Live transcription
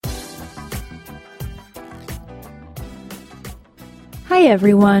Hi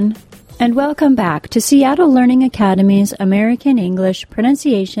everyone, and welcome back to Seattle Learning Academy's American English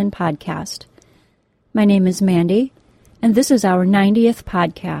Pronunciation Podcast. My name is Mandy, and this is our 90th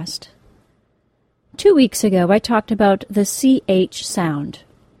podcast. 2 weeks ago, I talked about the CH sound,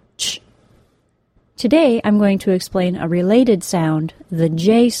 ch. Today, I'm going to explain a related sound, the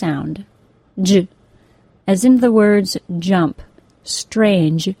J sound, j, as in the words jump,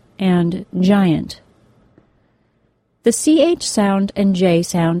 strange, and giant. The CH sound and J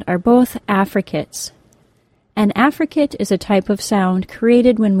sound are both affricates. An affricate is a type of sound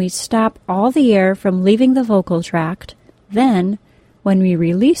created when we stop all the air from leaving the vocal tract. Then, when we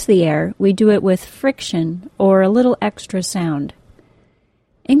release the air, we do it with friction or a little extra sound.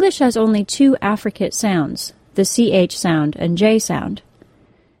 English has only two affricate sounds, the CH sound and J sound.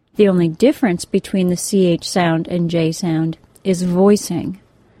 The only difference between the CH sound and J sound is voicing.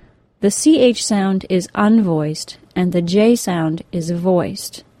 The CH sound is unvoiced, and the J sound is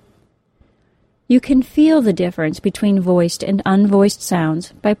voiced. You can feel the difference between voiced and unvoiced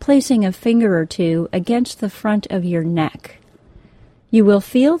sounds by placing a finger or two against the front of your neck. You will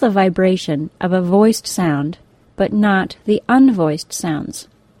feel the vibration of a voiced sound, but not the unvoiced sounds.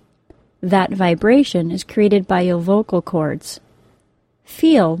 That vibration is created by your vocal cords.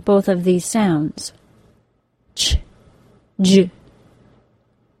 Feel both of these sounds. Ch, j.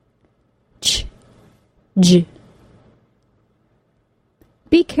 Ch, j.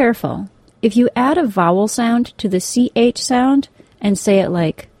 Be careful. If you add a vowel sound to the CH sound and say it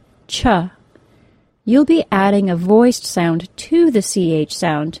like ch, you'll be adding a voiced sound to the CH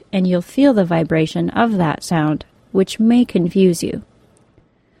sound, and you'll feel the vibration of that sound, which may confuse you.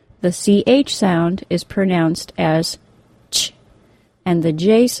 The CH sound is pronounced as ch, and the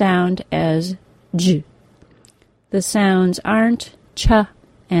J sound as j. The sounds aren't ch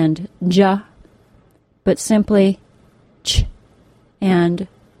and j, but simply ch and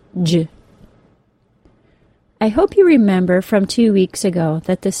j. I hope you remember from 2 weeks ago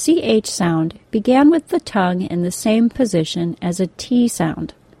that the CH sound began with the tongue in the same position as a T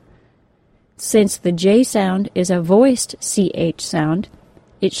sound. Since the J sound is a voiced CH sound,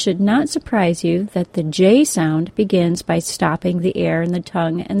 it should not surprise you that the J sound begins by stopping the air in the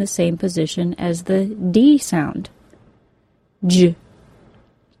tongue in the same position as the D sound. J.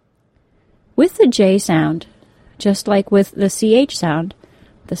 With the J sound, just like with the CH sound,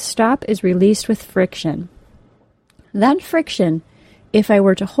 the stop is released with friction. That friction, if I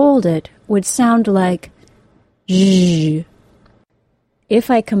were to hold it, would sound like zh. If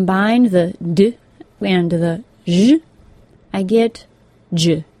I combine the d and the zh, I get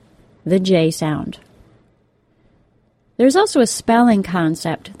j, the J sound. There's also a spelling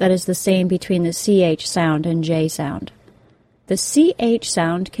concept that is the same between the CH sound and J sound. The CH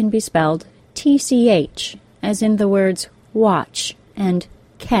sound can be spelled TCH, as in the words watch and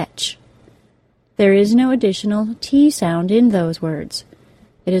catch. There is no additional T sound in those words.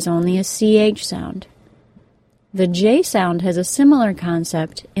 It is only a CH sound. The J sound has a similar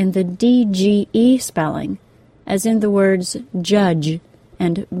concept in the DGE spelling, as in the words judge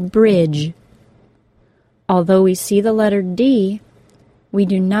and bridge. Although we see the letter D, we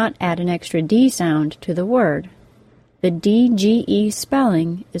do not add an extra D sound to the word. The DGE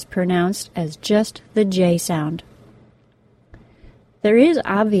spelling is pronounced as just the J sound. There is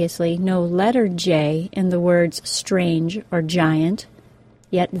obviously no letter J in the words strange or giant,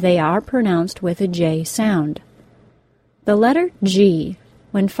 yet they are pronounced with a J sound. The letter G,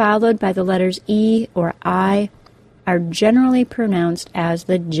 when followed by the letters E or I, are generally pronounced as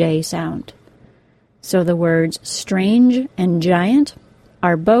the J sound. So the words strange and giant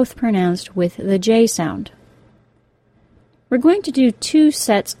are both pronounced with the J sound. We're going to do 2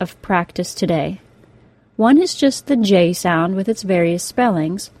 sets of practice today. One is just the J sound with its various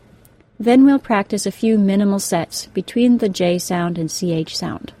spellings. Then we'll practice a few minimal sets between the J sound and CH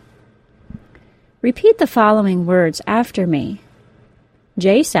sound. Repeat the following words after me.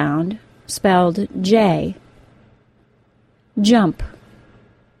 J sound, spelled J. Jump.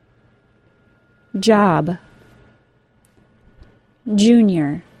 Job.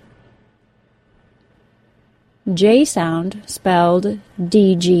 Junior. J sound, spelled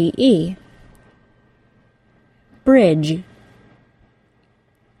DGE. Bridge.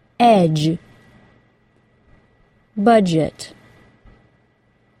 Edge. Budget.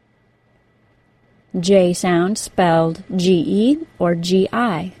 J sound, spelled GE or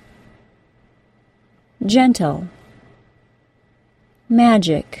GI. Gentle.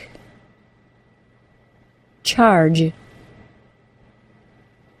 Magic. Charge.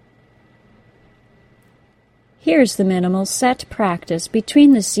 Here's the minimal set practice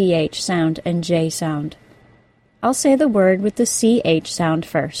between the CH sound and J sound. I'll say the word with the CH sound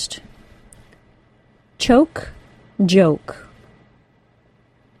first. Choke, joke.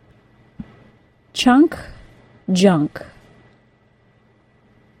 Chunk, junk.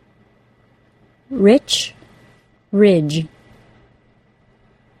 Rich, ridge.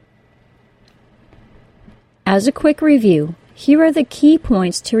 As a quick review, here are the key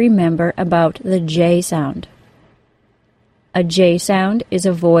points to remember about the J sound. A J sound is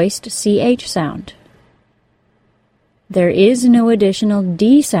a voiced CH sound. There is no additional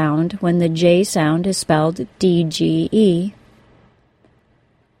D sound when the J sound is spelled DGE.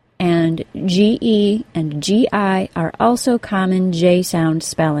 And GE and GI are also common J sound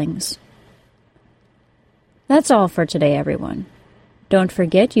spellings. That's all for today, everyone. Don't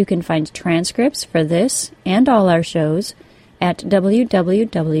forget you can find transcripts for this and all our shows at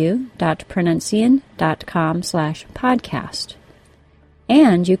www.pronuncian.com/podcast.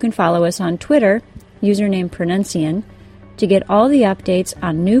 And you can follow us on Twitter, username Pronuncian, to get all the updates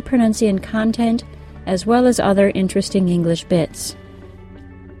on new Pronuncian content as well as other interesting English bits.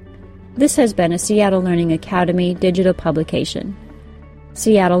 This has been a Seattle Learning Academy digital publication.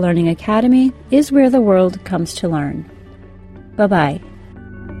 Seattle Learning Academy is where the world comes to learn. Bye-bye.